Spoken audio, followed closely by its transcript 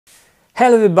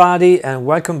Hello everybody and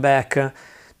welcome back.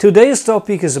 Today's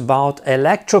topic is about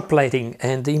electroplating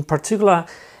and in particular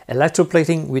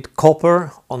electroplating with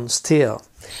copper on steel.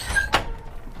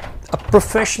 A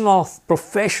professional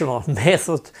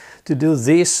method to do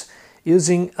this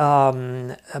using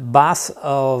a bath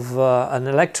of an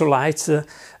electrolyte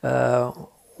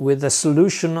with a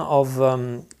solution of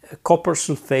copper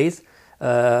sulfate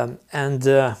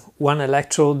and one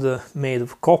electrode made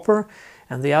of copper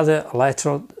and the other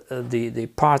electrode, the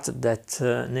part that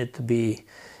need to be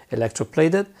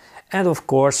electroplated, and of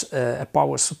course a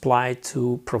power supply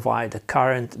to provide the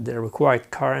current, the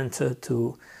required current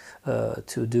to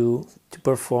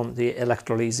perform the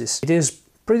electrolysis. It is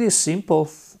pretty simple.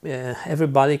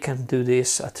 Everybody can do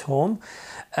this at home,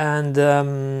 and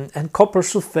copper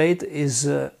sulfate is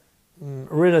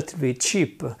relatively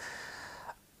cheap.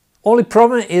 Only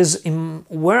problem is in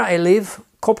where I live,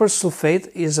 copper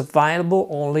sulfate is available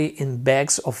only in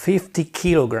bags of 50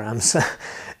 kilograms,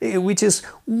 which is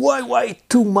way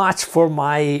too much for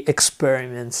my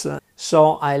experiments.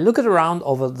 So I looked around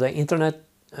over the internet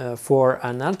for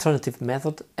an alternative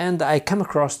method, and I came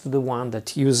across to the one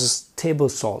that uses table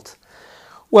salt.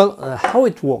 Well, how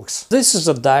it works? This is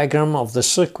a diagram of the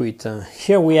circuit.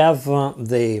 Here we have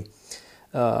the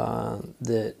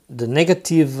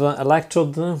negative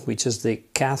electrode, which is the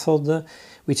cathode,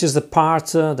 which is the part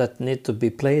that need to be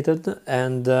plated,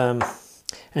 and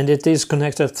it is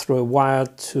connected through a wire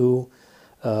to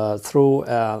through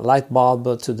a light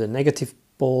bulb to the negative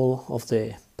pole of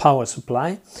the power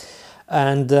supply.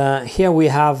 And here we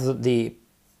have the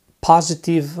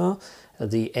positive,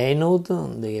 the anode,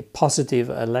 the positive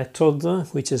electrode,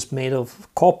 which is made of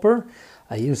copper.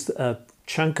 I used a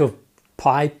chunk of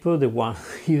pipe, the one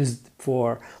used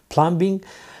for plumbing,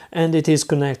 and it is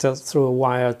connected through a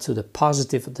wire to the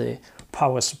positive of the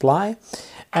power supply.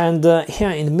 And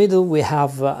here in the middle we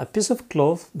have a piece of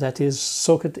cloth that is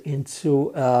soaked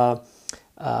into a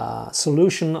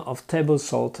solution of table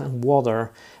salt and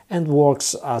water and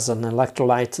works as an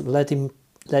electrolyte,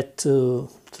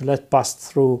 let pass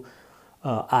through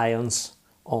ions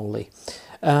only.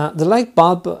 The light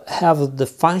bulb have the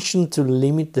function to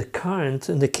limit the current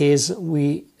in the case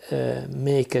we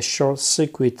make a short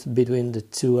circuit between the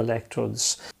two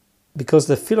electrodes, because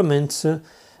the filaments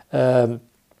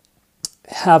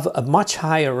have a much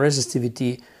higher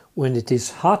resistivity when it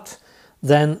is hot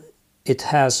than it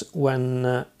has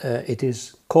when it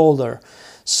is colder.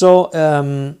 So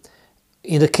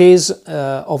in the case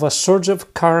of a surge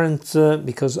of current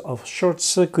because of short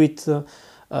circuit,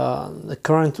 the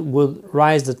current will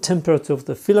rise the temperature of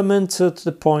the filament to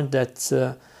the point that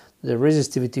the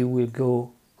resistivity will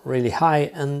go really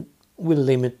high and will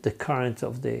limit the current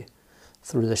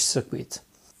through the circuit.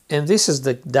 And this is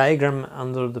the diagram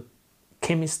under the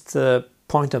chemist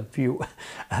point of view.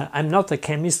 I'm not a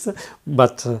chemist,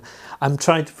 but I'm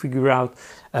trying to figure out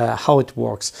how it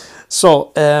works.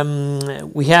 So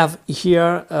we have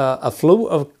here a flow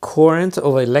of current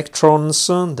of electrons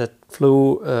that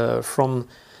flow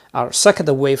are sucked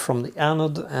away from the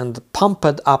anode and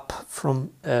pumped up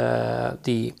from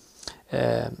the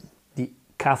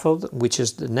cathode, which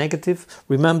is the negative.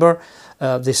 Remember,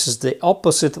 this is the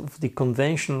opposite of the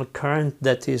conventional current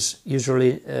that is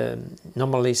usually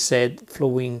normally said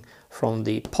flowing from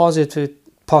the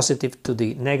positive to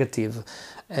the negative.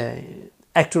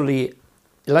 Actually,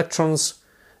 electrons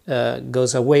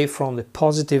goes away from the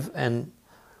positive and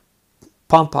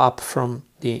pump up from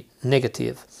the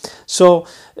negative. So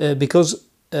because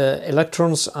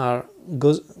electrons are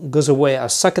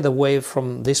sucked away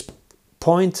from this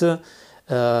point,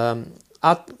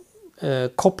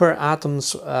 copper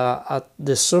atoms at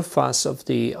the surface of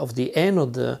the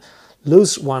anode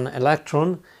lose one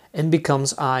electron and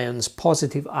becomes ions,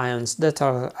 positive ions that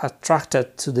are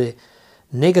attracted to the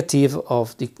negative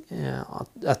of the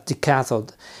at the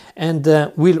cathode, and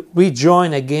will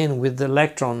rejoin again with the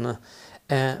electron,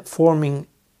 forming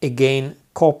again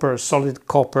copper, solid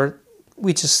copper,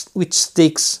 which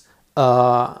sticks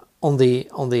on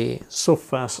the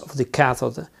surface of the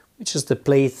cathode, which is the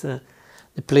plate,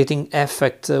 the plating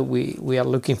effect we are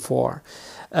looking for.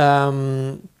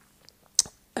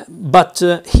 But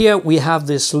here we have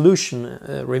the solution.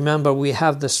 Remember, we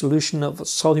have the solution of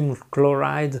sodium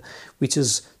chloride, which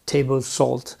is table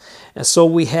salt. And so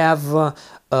we have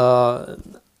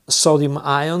sodium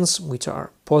ions, which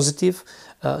are positive,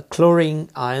 chlorine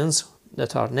ions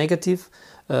that are negative,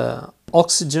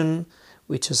 oxygen,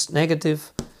 which is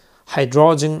negative,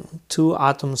 hydrogen, two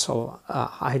atoms of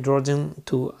hydrogen,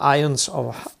 two ions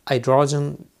of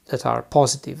hydrogen that are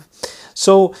positive.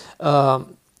 So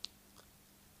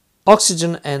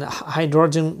oxygen and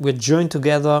hydrogen will join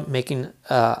together, making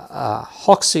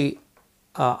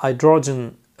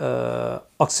oxyhydrogen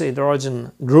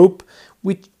group,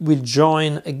 which will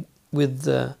join with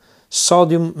the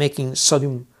sodium, making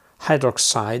sodium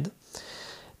hydroxide,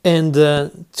 and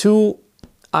two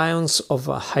ions of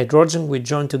hydrogen will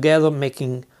join together,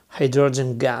 making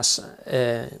hydrogen gas,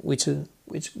 which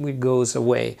goes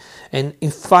away. And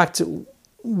in fact,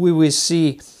 we will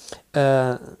see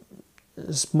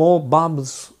small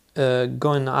bubbles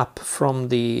going up from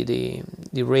the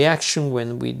reaction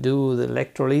when we do the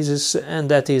electrolysis, and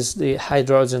that is the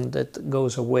hydrogen that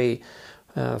goes away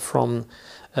from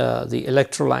the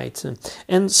electrolyte.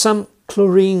 And some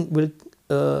chlorine will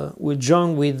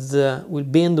join with will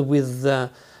bend with the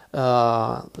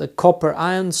copper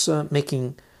ions,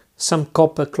 making some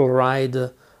copper chloride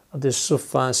at the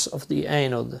surface of the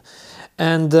anode.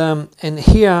 And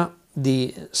here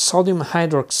the sodium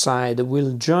hydroxide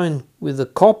will join with the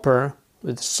copper,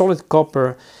 with solid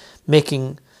copper,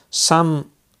 making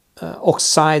some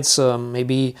oxides,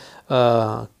 maybe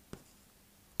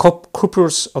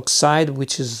cuprous oxide,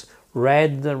 which is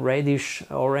red, reddish,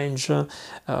 orange,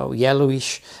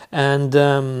 yellowish, and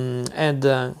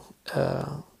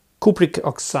cupric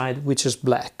oxide, which is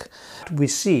black. We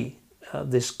see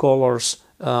these colors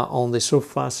on the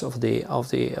surface of the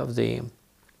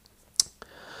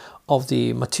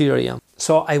material.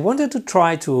 So I wanted to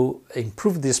try to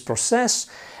improve this process,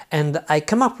 and I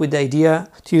come up with the idea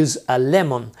to use a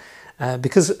lemon,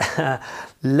 because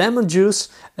lemon juice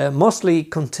mostly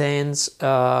contains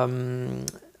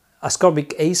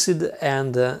ascorbic acid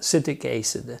and citric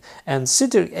acid, and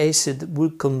citric acid will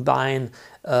combine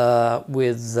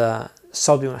with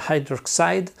sodium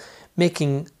hydroxide,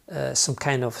 making some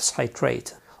kind of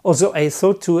citrate. Also, I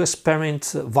thought to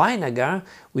experiment vinegar,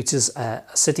 which is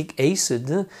acetic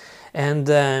acid,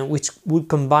 and which would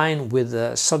combine with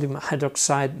sodium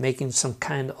hydroxide, making some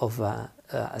kind of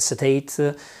acetate,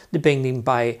 depending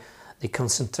by the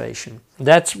concentration.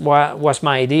 That's what was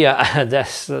my idea.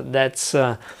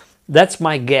 That's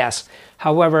my guess.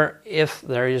 However, if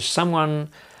there is someone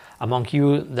among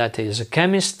you that is a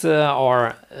chemist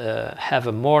or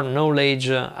have more knowledge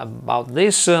about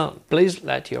this, please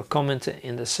let your comment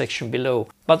in the section below.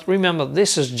 But remember,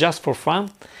 this is just for fun,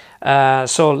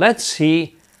 so let's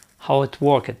see how it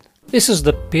worked. This is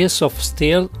the piece of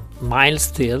steel, mild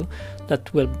steel,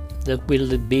 that will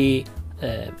be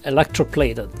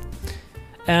electroplated,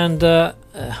 and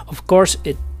of course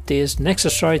it is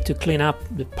necessary to clean up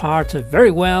the part very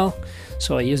well.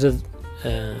 So I used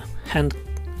hand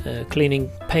cleaning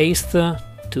paste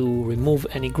to remove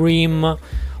any grime,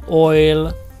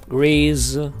 oil,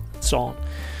 grease, and so on.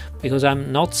 Because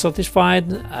I'm not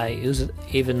satisfied, I used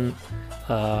even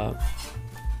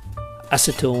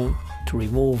acetone to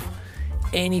remove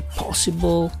any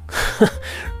possible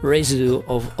residue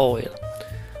of oil.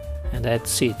 And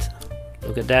that's it.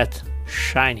 Look at that,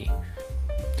 shiny.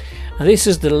 And this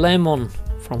is the lemon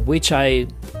from which I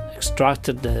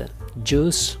extracted the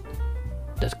juice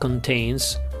that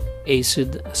contains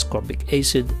acid, ascorbic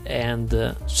acid,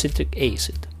 and citric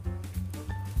acid.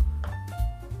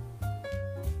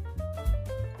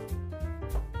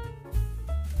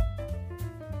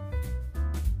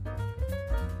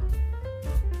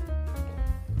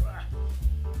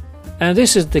 And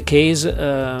this is the case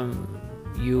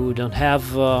you don't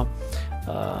have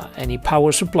any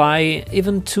power supply.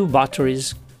 Even two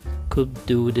batteries could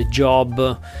do the job,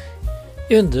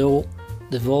 even though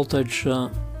the voltage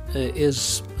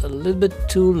is a little bit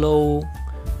too low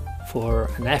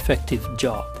for an effective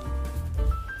job.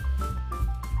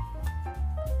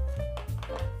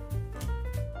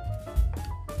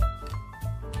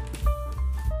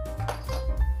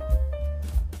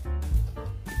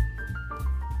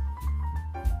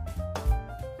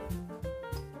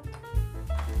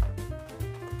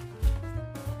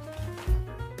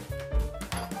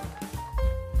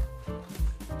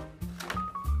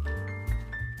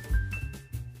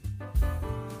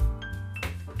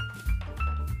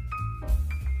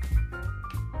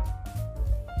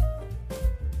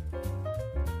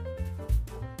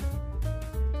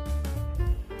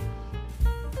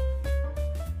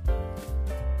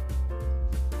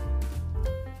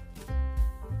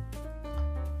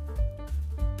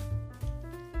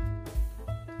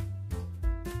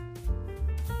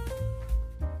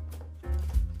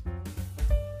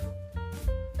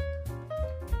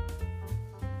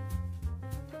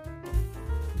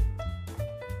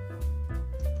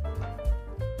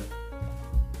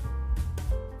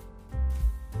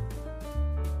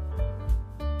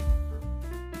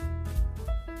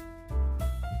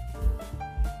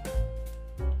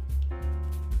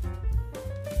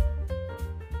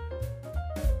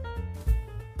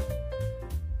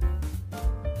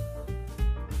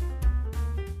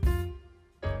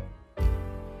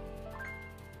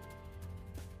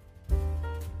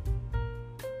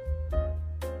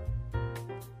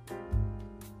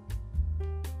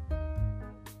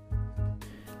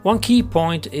 One key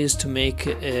point is to make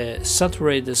a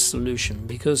saturated solution,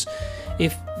 because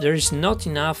if there is not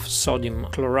enough sodium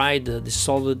chloride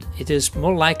dissolved, it is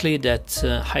more likely that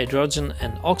hydrogen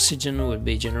and oxygen will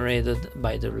be generated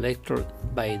by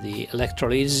the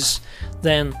electrolysis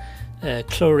than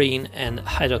chlorine and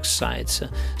hydroxides.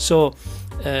 So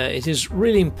it is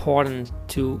really important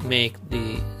to make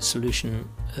the solution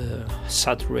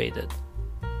saturated.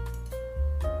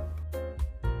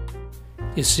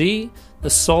 You see, the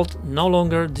salt no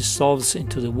longer dissolves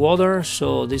into the water,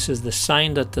 so this is the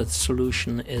sign that the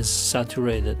solution is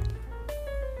saturated.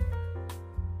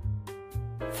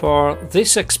 For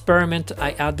this experiment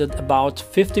I added about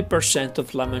 50%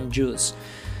 of lemon juice,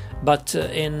 but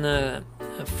in a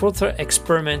further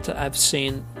experiment I've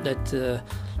seen that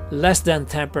less than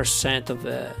 10% of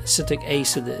acetic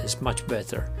acid is much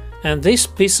better. And this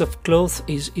piece of cloth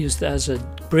is used as a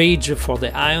bridge for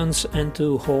the ions and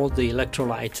to hold the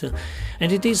electrolyte,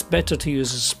 and it is better to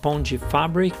use a spongy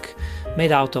fabric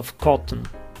made out of cotton.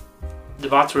 The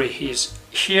battery is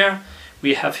here.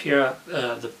 We have here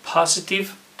the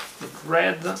positive, the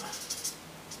red.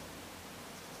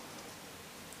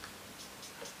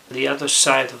 The other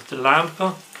side of the lamp,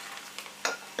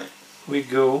 we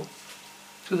go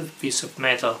to the piece of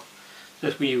metal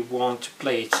that we want to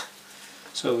plate.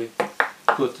 So we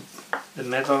put the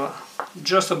metal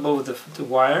just above the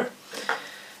wire,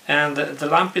 and the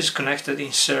lamp is connected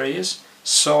in series,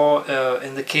 so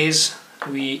in the case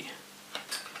we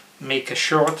make a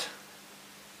short,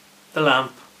 the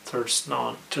lamp turns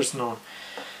on,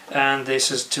 and this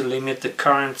is to limit the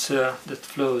current that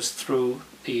flows through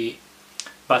the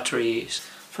batteries.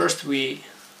 First we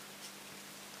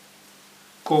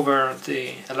cover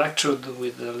the electrode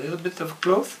with a little bit of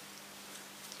cloth,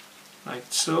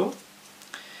 like so,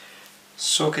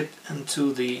 soak it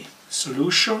into the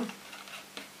solution,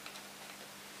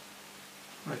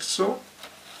 like so,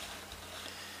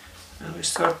 and we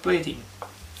start plating.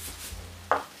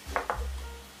 A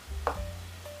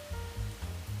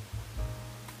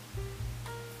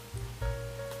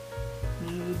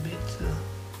little bit,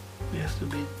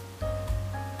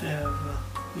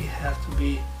 we have to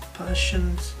be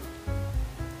patient,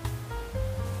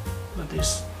 but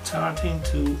it's starting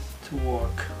to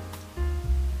work.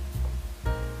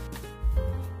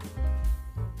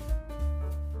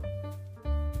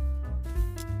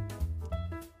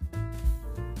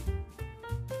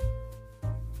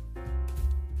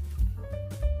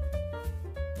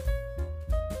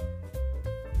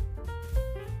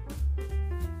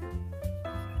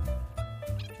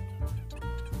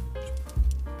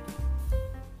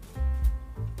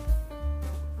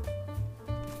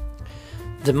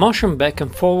 The motion back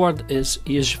and forward is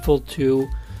useful to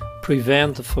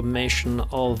prevent the formation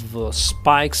of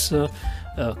spikes,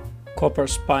 copper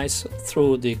spikes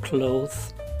through the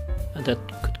cloth that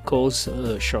could cause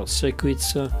short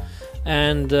circuits,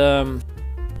 and to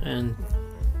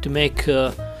make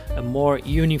a more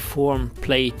uniform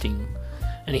plating.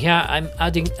 And here I'm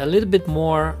adding a little bit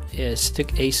more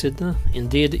acetic acid.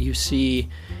 Indeed, you see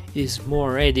it is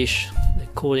more reddish, the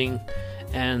coating,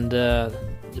 and the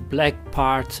black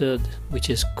part, which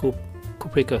is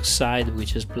cupric oxide,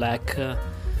 which is black,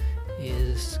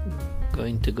 is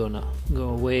going to go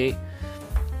away.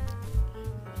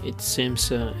 It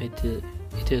seems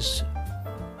it is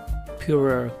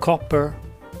purer copper,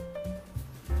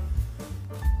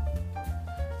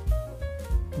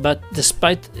 but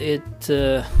despite it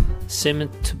seeming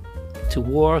to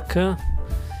work,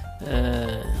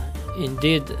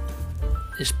 indeed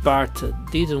this part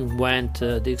didn't went.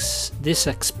 This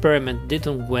experiment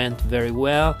didn't went very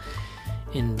well.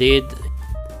 Indeed,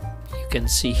 you can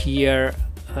see here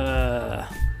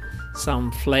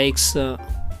some flakes of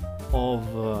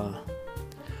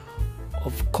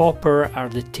copper are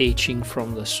detaching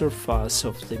from the surface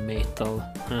of the metal.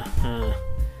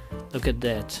 Look at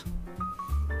that.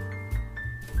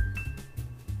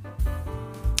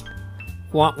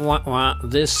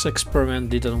 This experiment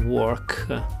didn't work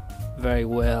very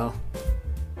well.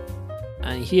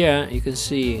 And here you can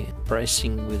see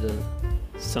pressing with a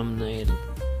thumbnail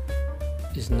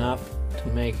is enough to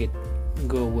make it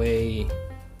go away.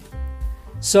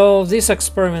 So this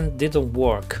experiment didn't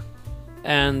work,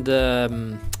 and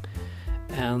the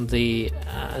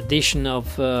addition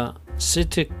of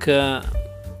citric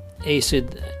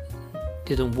acid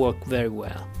didn't work very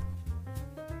well.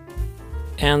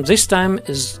 And this time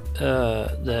is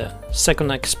the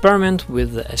second experiment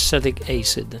with the acetic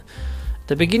acid. At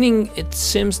the beginning it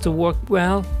seems to work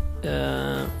well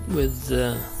with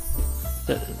the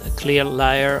clear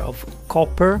layer of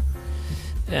copper,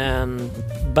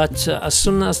 but as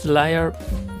soon as the layer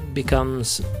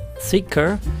becomes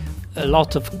thicker, a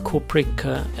lot of cupric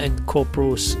and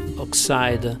cuprous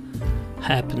oxide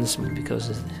happens because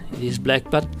it is black,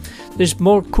 but there's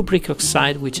more cupric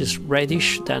oxide which is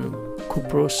reddish than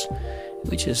cuprous,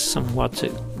 which is somewhat a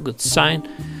good sign.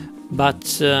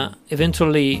 But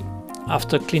eventually,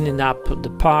 after cleaning up the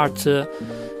part,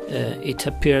 it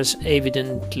appears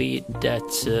evidently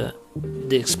that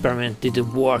the experiment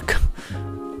didn't work.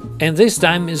 And this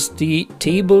time is the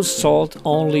table salt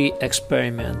only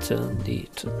experiment,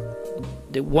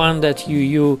 the one that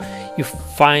you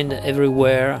find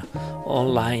everywhere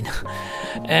online.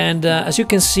 And as you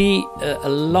can see, a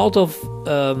lot of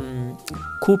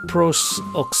cuprous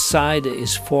oxide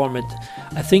is formed.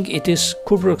 I think it is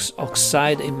cuprous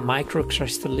oxide in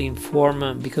microcrystalline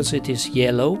form because it is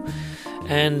yellow,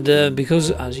 and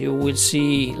because, as you will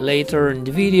see later in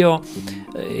the video,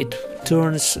 it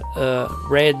turns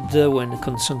red when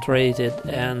concentrated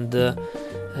and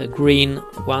green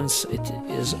once it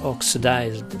is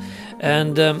oxidized.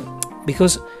 And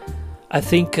because I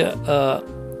think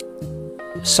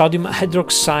sodium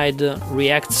hydroxide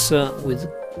reacts with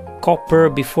copper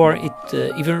before it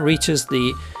even reaches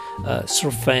the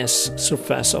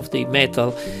surface of the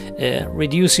metal,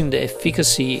 reducing the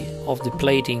efficacy of the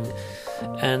plating,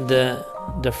 and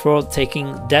therefore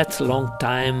taking that long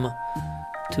time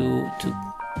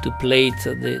to plate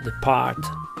the part.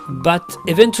 But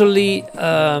eventually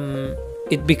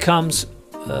it becomes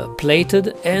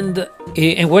plated, and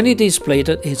when it is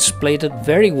plated, it's plated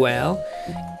very well.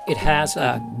 It has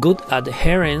a good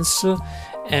adherence,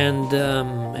 and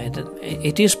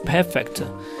it is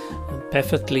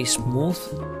perfectly smooth.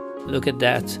 Look at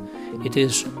that. It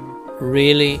is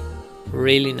really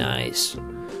nice,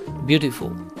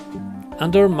 beautiful.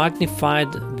 Under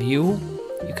magnified view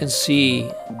you can see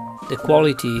the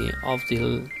quality of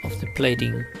the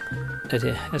plating that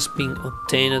has been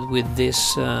obtained with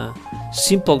this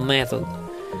simple method.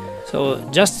 So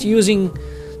just using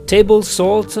table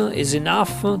salt is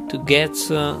enough to get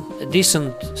a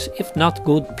decent, if not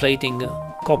good, plating,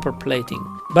 copper plating.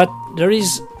 But there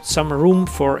is some room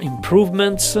for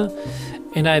improvements,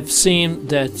 and I've seen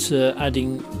that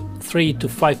adding 3 to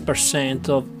 5%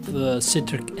 of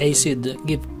citric acid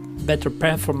give better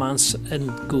performance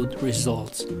and good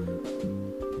results.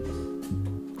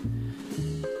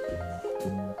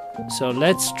 So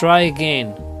let's try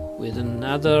again with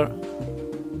another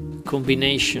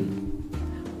combination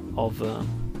of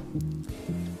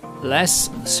less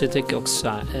citric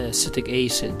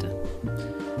acid,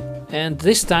 and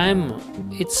this time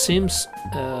it seems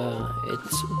it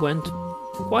went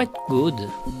quite good.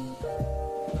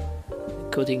 The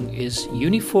coating is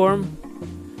uniform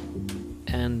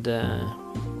and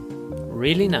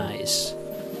really nice.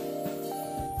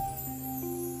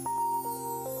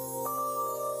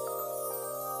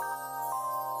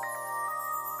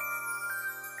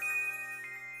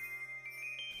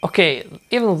 Okay,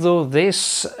 even though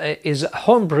this is a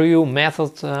homebrew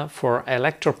method for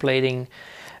electroplating,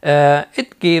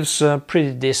 it gives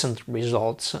pretty decent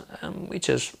results, which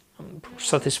is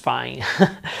satisfying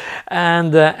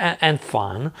and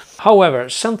fun. However,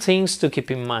 some things to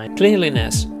keep in mind.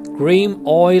 Cleanliness. Green,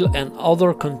 oil and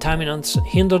other contaminants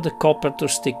hinder the copper to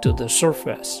stick to the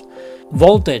surface.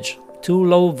 Voltage. Too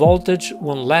low voltage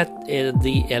won't let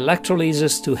the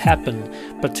electrolysis to happen,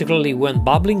 particularly when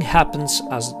bubbling happens,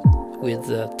 as with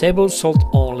table salt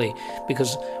only,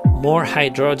 because more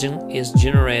hydrogen is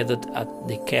generated at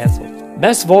the cathode.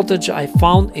 Best voltage I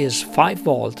found is 5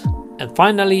 volt. And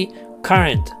finally,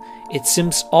 current. It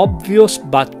seems obvious,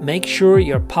 but make sure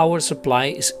your power supply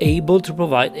is able to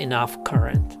provide enough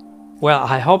current. Well,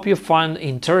 I hope you found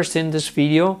interesting this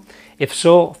video. If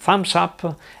so, thumbs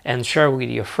up and share with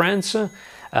your friends.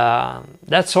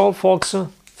 That's all, folks.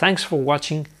 Thanks for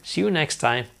watching. See you next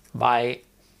time. Bye.